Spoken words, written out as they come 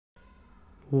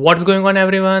What's going on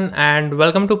everyone, and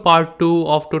welcome to part 2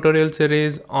 of tutorial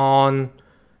series on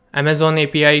Amazon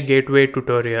API Gateway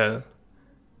tutorial.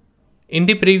 In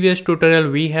the previous tutorial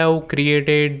we have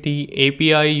created the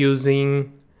API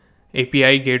using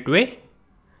API Gateway,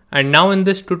 and now in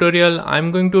this tutorial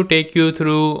I'm going to take you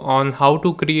through on how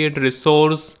to create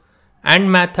resource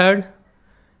and method,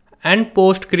 and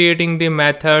post creating the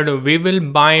method we will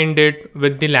bind it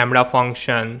with the Lambda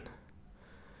function.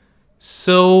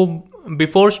 So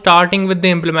before starting with the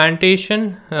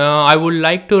implementation, I would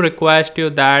like to request you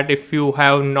that if you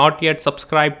have not yet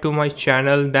subscribed to my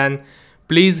channel, then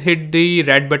please hit the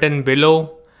red button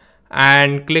below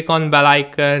and click on bell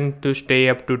icon to stay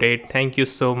up to date. Thank you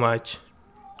so much.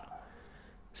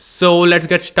 So let's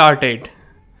get started.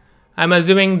 I'm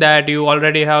assuming that you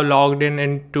already have logged in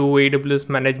into AWS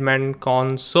Management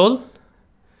Console.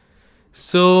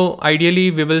 So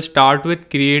ideally we will start with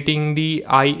creating the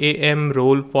IAM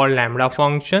role for Lambda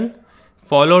function,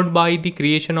 followed by the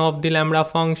creation of the Lambda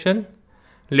function.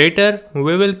 Later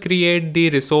we will create the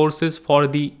resources for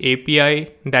the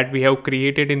API that we have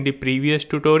created in the previous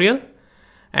tutorial.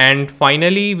 And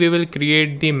finally we will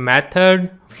create the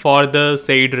method for the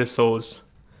said resource.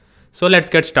 So let's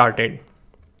get started.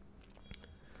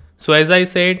 So as I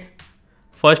said,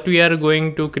 first we are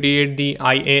going to create the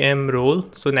IAM role.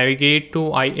 So navigate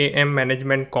to IAM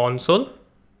Management Console.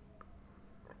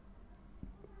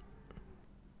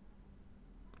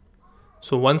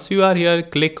 So once you are here,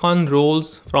 click on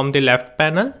roles from the left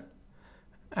panel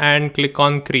and click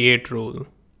on create role.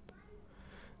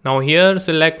 Now here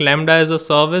select Lambda as a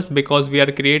service because we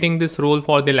are creating this role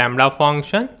for the Lambda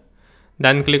function.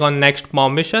 Then click on next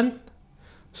permission.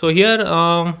 So here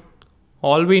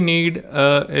all we need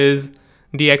is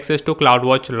the access to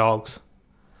CloudWatch logs.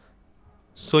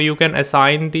 So you can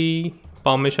assign the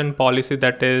permission policy,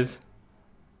 that is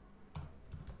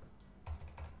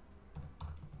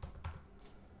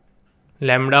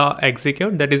Lambda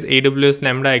execute, that is AWS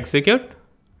Lambda execute,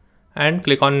 and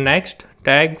click on next.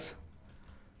 Tags,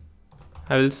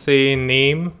 I will say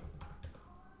name,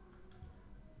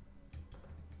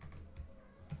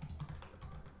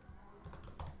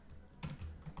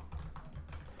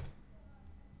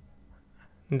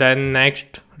 then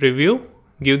next review,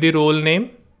 give the role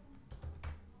name,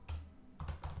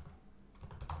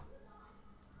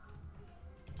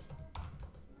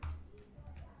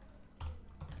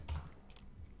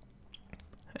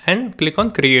 and click on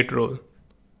create role.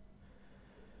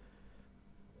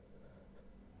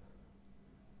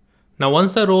 Now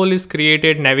once the role is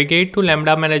created, navigate to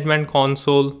Lambda Management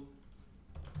Console.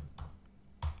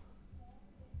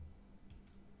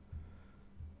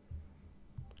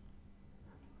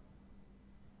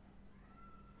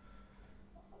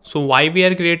 So why we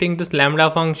are creating this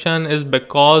Lambda function is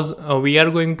because we are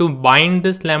going to bind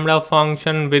this Lambda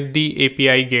function with the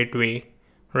API gateway,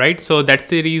 right? So that's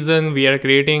the reason we are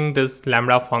creating this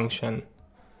Lambda function.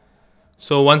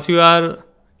 So once you are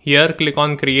here, click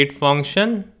on create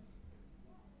function.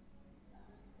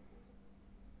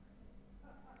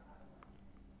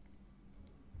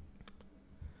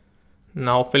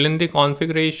 Now fill in the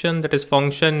configuration, that is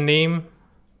function name.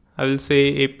 I will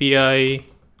say API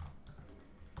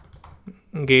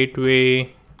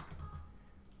Gateway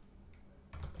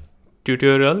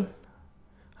tutorial.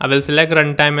 I will select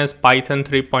runtime as Python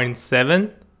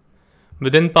 3.7.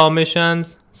 Within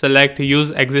permissions, select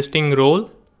use existing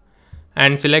role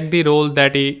and select the role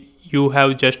that you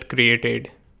have just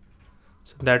created.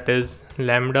 So that is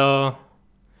Lambda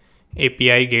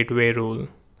API Gateway role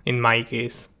in my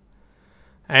case,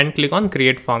 and click on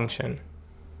create function.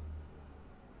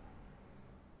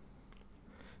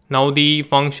 Now the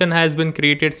function has been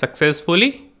created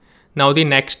successfully. Now the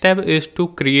next step is to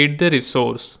create the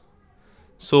resource.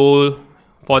 So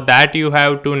for that you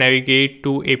have to navigate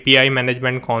to API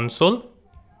Management Console.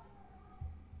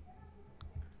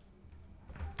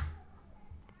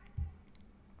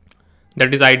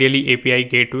 That is ideally API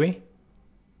Gateway.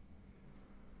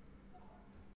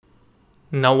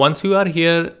 Now once you are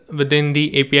here within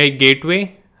the API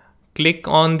Gateway, click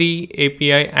on the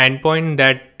API endpoint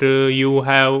that you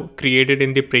have created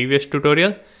in the previous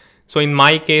tutorial. So in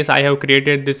my case, I have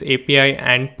created this API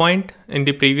endpoint in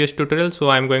the previous tutorial. So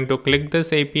I'm going to click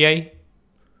this API.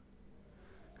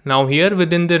 Now here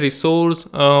within the resource,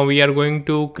 we are going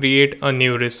to create a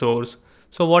new resource.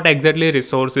 So what exactly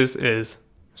resources is?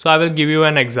 So I will give you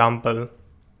an example.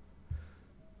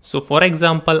 So for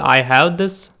example, I have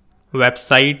this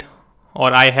website,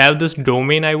 or I have this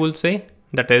domain, I will say,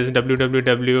 that is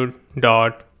www.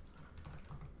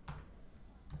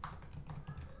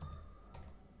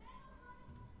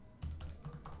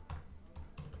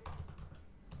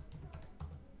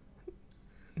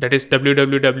 that is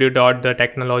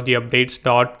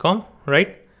www.thetechnologyupdates.com,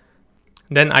 right?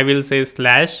 Then I will say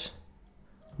slash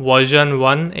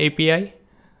version1 API.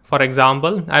 For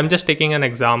example, I'm just taking an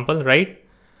example, right?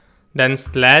 Then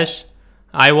slash,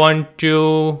 I want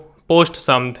to post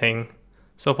something.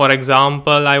 So for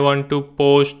example, I want to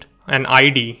post an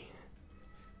ID.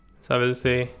 So I will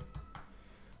say,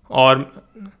 or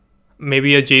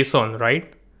maybe a JSON,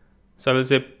 right? So I will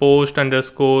say post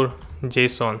underscore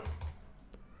JSON,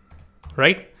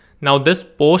 right? Now this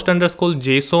post underscore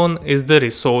JSON is the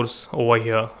resource over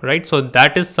here, right? So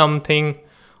that is something,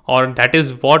 or that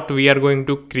is what we are going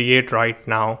to create right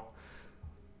now,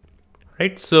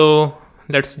 right? So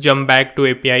let's jump back to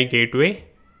API gateway.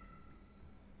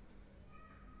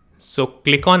 So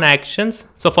click on actions.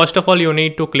 So first of all, you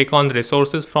need to click on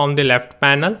resources from the left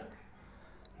panel,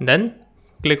 then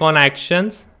click on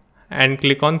actions and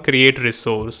click on create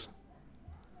resource.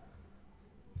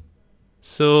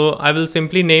 So I will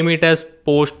simply name it as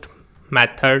post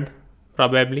method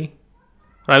probably,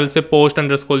 or I will say post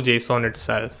underscore JSON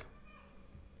itself,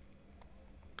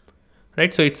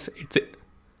 right? So it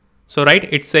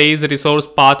says resource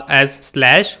path as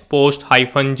slash post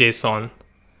hyphen JSON.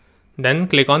 Then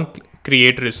click on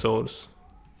create resource.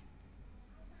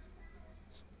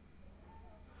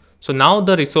 So now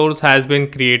the resource has been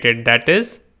created, that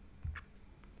is,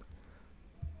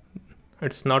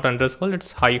 it's not underscore,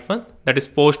 it's hyphen, that is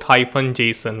post hyphen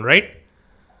JSON, right?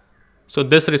 So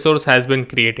this resource has been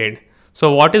created.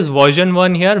 So what is version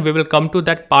 1 here? We will come to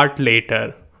that part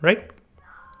later, right?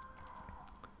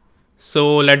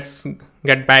 So let's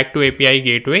get back to API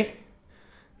gateway.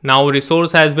 Now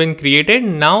resource has been created.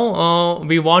 Now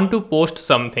we want to post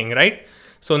something, right?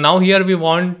 So now here we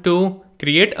want to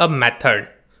create a method.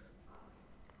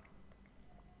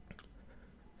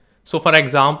 So for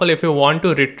example, if you want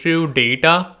to retrieve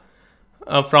data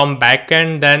from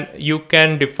backend, then you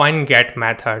can define get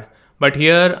method. But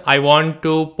here I want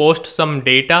to post some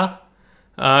data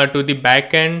to the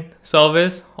backend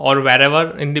service or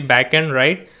wherever in the backend,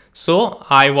 right? So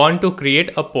I want to create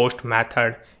a post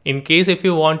method. In case if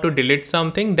you want to delete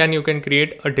something, then you can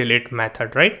create a delete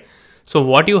method, right? So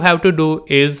what you have to do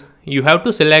is you have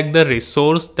to select the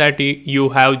resource that you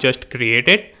have just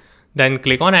created, then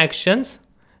click on actions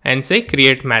and say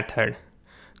create method.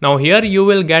 Now here you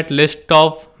will get list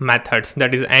of methods,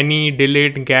 that is any,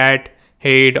 delete, get,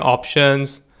 hide,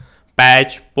 options,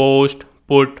 patch, post,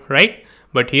 put, right?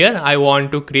 But here I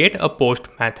want to create a post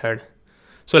method.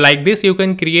 So like this you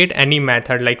can create any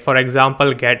method, like for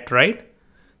example get, right?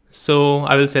 So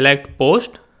I will select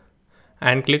post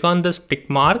and click on this tick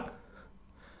mark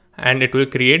and it will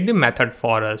create the method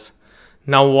for us.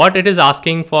 Now what it is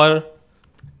asking for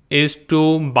is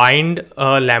to bind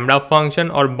a Lambda function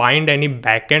or bind any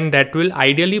backend that will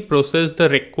ideally process the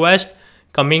request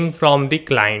coming from the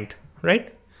client,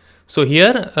 right? So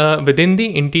here within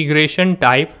the integration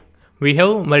type, we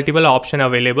have multiple options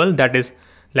available, that is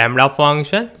Lambda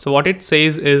function. So what it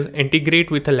says is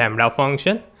integrate with a Lambda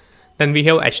function. Then we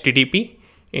have HTTP,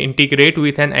 integrate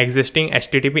with an existing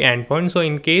HTTP endpoint. So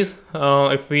in case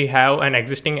if we have an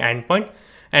existing endpoint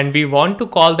and we want to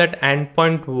call that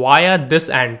endpoint via this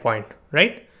endpoint,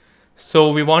 right?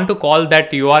 So we want to call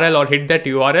that URL or hit that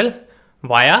URL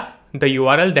via the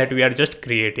URL that we are just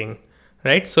creating,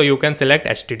 right? So you can select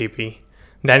HTTP.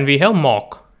 Then we have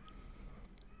mock.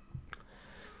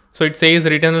 So it says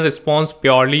return a response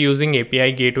purely using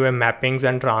API gateway mappings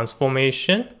and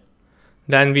transformation.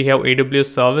 Then we have AWS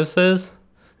services.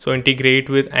 So integrate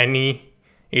with any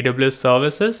AWS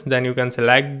services. Then you can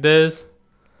select this.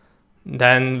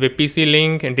 Then VPC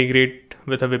link, integrate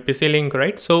with a VPC link,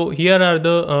 right? So here are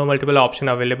the multiple options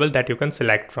available that you can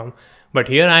select from. But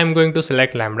here I am going to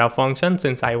select Lambda function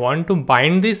since I want to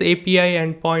bind this API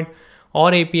endpoint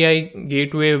or API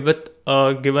gateway with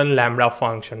a given Lambda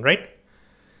function, right?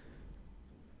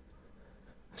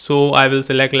 So I will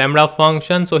select Lambda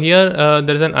function. So here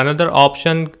there is another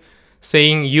option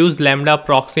saying use Lambda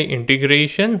proxy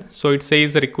integration. So it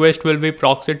says the request will be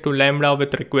proxied to Lambda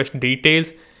with request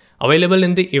details available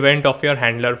in the event of your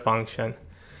handler function.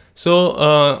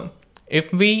 So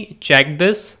if we check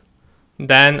this,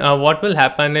 then what will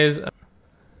happen is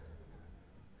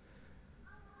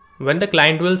when the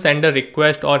client will send a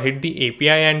request or hit the API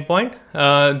endpoint,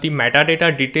 the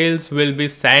metadata details will be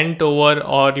sent over,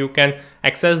 or you can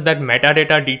access that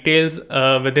metadata details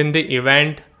within the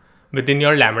event within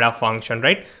your Lambda function,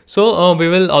 right? So we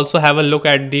will also have a look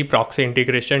at the proxy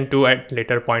integration too at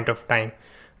later point of time,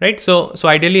 right? So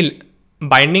ideally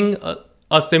binding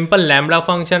a simple Lambda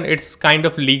function, it's kind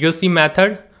of legacy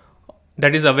method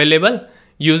that is available.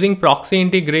 Using proxy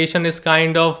integration is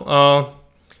kind of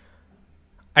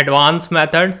advanced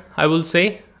method, I will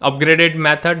say, upgraded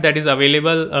method that is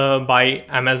available by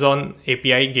Amazon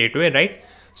API gateway, right?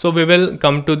 So we will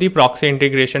come to the proxy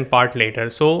integration part later.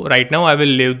 So right now I will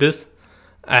leave this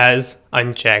as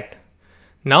unchecked.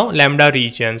 Now Lambda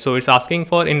region. So it's asking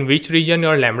for in which region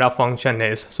your Lambda function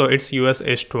is. So it's US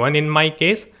East 1 in my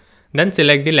case. Then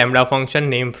select the Lambda function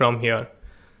name from here.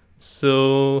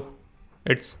 So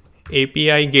it's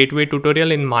API gateway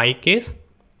tutorial in my case.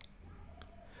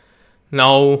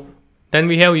 Now then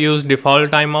we have used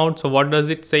default timeout. So what does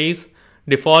it says?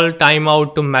 Default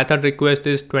timeout to method request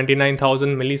is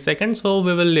 29,000 milliseconds. So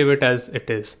we will leave it as it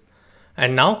is.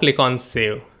 And now click on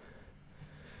save.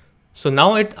 So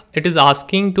now it is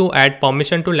asking to add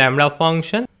permission to Lambda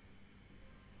function.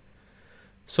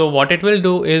 So what it will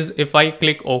do is if I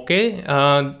click OK,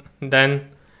 then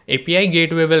API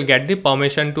gateway will get the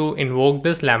permission to invoke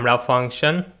this Lambda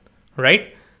function,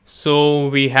 right? So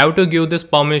we have to give this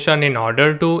permission in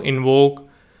order to invoke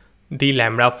the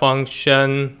Lambda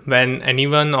function when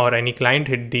anyone or any client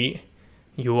hit the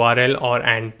URL or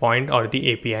endpoint or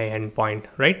the API endpoint,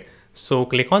 right? So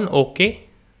click on OK.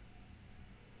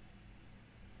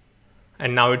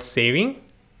 And now it's saving.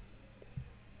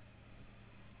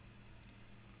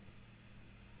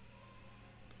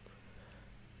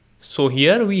 So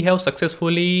here we have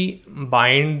successfully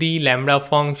bind the Lambda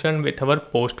function with our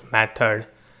post method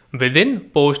within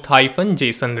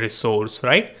post-JSON resource,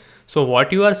 right? So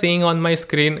what you are seeing on my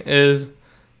screen is,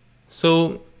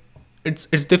 so it's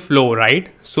the flow, right?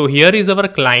 So here is our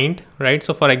client, right?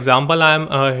 So for example,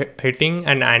 I'm hitting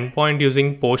an endpoint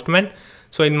using Postman.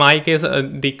 So in my case,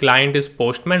 the client is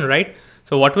Postman, right?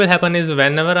 So what will happen is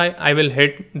whenever I will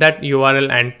hit that URL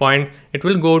endpoint, it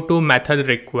will go to method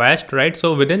request, right?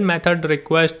 So within method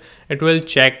request, it will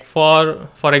check for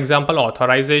example,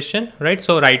 authorization, right?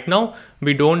 So right now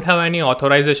we don't have any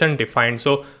authorization defined.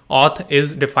 So auth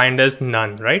is defined as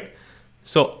none, right?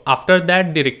 So after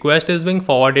that, the request is being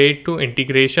forwarded to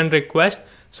integration request.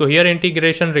 So here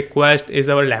integration request is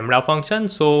our Lambda function.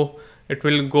 So it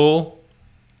will go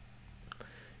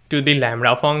to the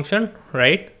Lambda function,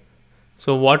 right?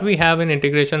 So what we have in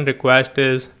integration request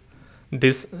is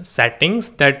this settings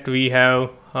that we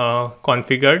have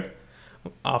configured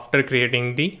after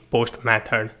creating the post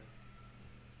method.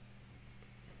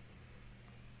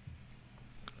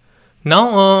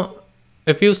 Now,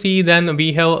 if you see, then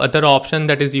we have other option,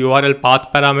 that is URL path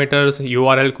parameters,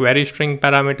 URL query string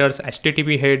parameters,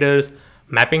 HTTP headers,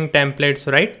 mapping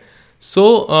templates, right?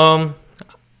 So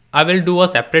I will do a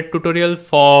separate tutorial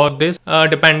for this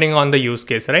depending on the use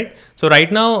case, right? So right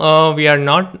now we are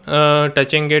not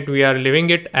touching it, we are leaving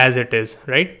it as it is,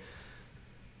 right?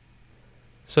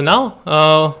 So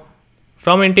now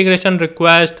from integration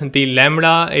request, the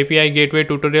Lambda API gateway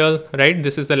tutorial, right?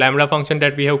 This is the Lambda function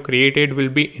that we have created will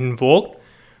be invoked,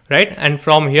 right? And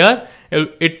from here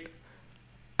it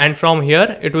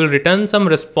will return some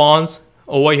response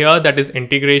over here, that is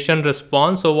integration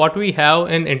response. So what we have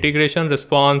in integration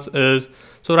response is,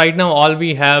 so right now all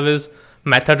we have is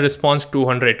method response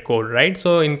 200 code, right?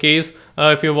 So in case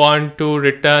if you want to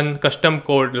return custom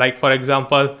code, like for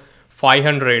example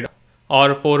 500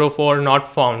 or 404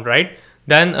 not found, right?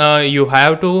 Then you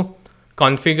have to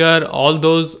configure all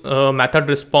those method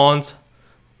response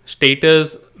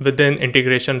status within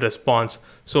integration response.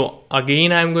 So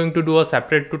again, I'm going to do a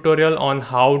separate tutorial on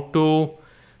how to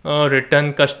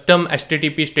return custom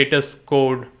HTTP status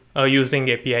code using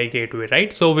API gateway,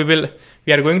 right? So we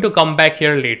are going to come back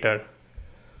here later.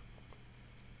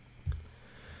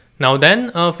 Now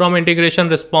then from integration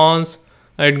response,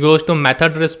 it goes to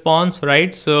method response,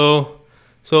 right? So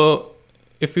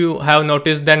if you have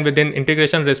noticed, then within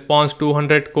integration response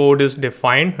 200 code is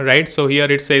defined, right? So here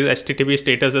it says HTTP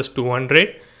status is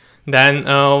 200. Then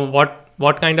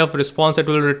what kind of response it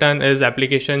will return is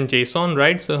application JSON,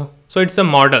 right? So it's a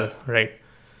model, right?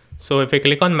 So if I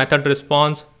click on method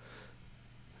response,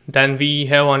 then we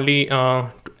have only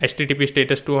HTTP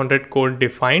status 200 code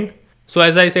defined. So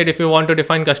as I said, if you want to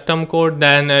define custom code,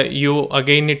 then you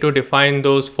again need to define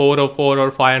those 404 or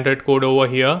 500 code over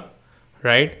here,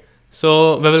 right?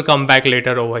 So we will come back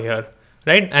later over here,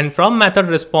 right? And from method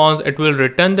response, it will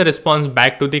return the response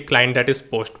back to the client, that is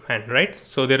Postman, right?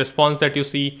 So the response that you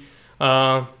see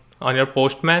on your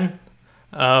Postman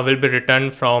will be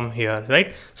returned from here,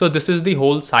 right? So this is the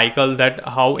whole cycle, that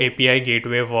how API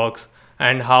gateway works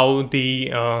and how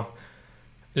the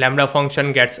Lambda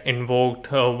function gets invoked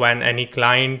when any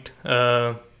client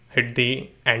hit the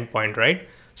endpoint, right?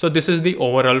 So this is the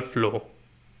overall flow.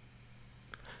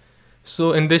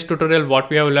 So in this tutorial, what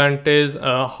we have learned is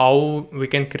how we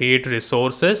can create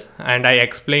resources, and I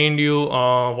explained you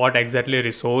what exactly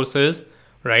resource is,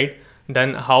 right?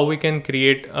 then how we can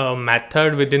create a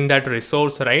method within that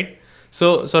resource, right?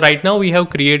 So right now we have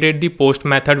created the post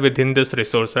method within this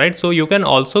resource, right? So you can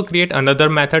also create another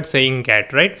method saying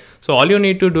get, right? So all you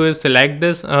need to do is select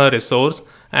this resource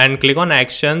and click on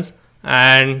actions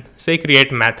and say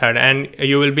create method, and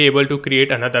you will be able to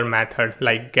create another method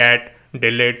like get,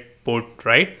 delete, put,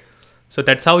 right? So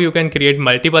that's how you can create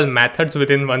multiple methods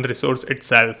within one resource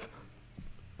itself.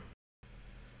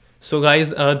 So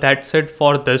guys, that's it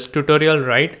for this tutorial,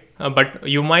 right? But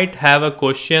you might have a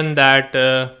question that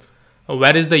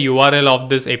where is the URL of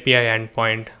this API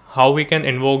endpoint? How we can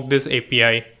invoke this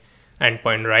API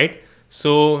endpoint, right?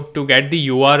 So to get the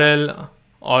URL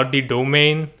or the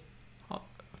domain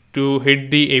to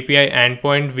hit the API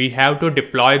endpoint, we have to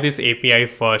deploy this API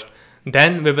first.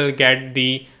 Then we will get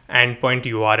the endpoint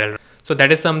URL. So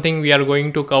that is something we are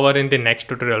going to cover in the next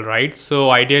tutorial, right?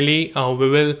 So ideally, we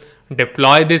will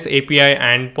deploy this API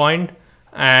endpoint,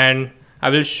 and I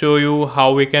will show you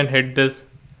how we can hit this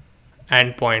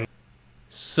endpoint.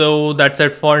 So that's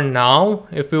it for now.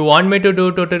 If you want me to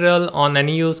do tutorial on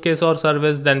any use case or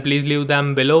service, then please leave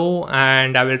them below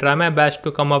and I will try my best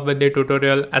to come up with the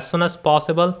tutorial as soon as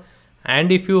possible.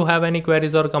 And if you have any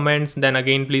queries or comments, then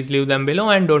again please leave them below,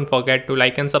 and don't forget to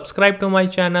like and subscribe to my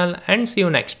channel, and see you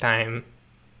next time.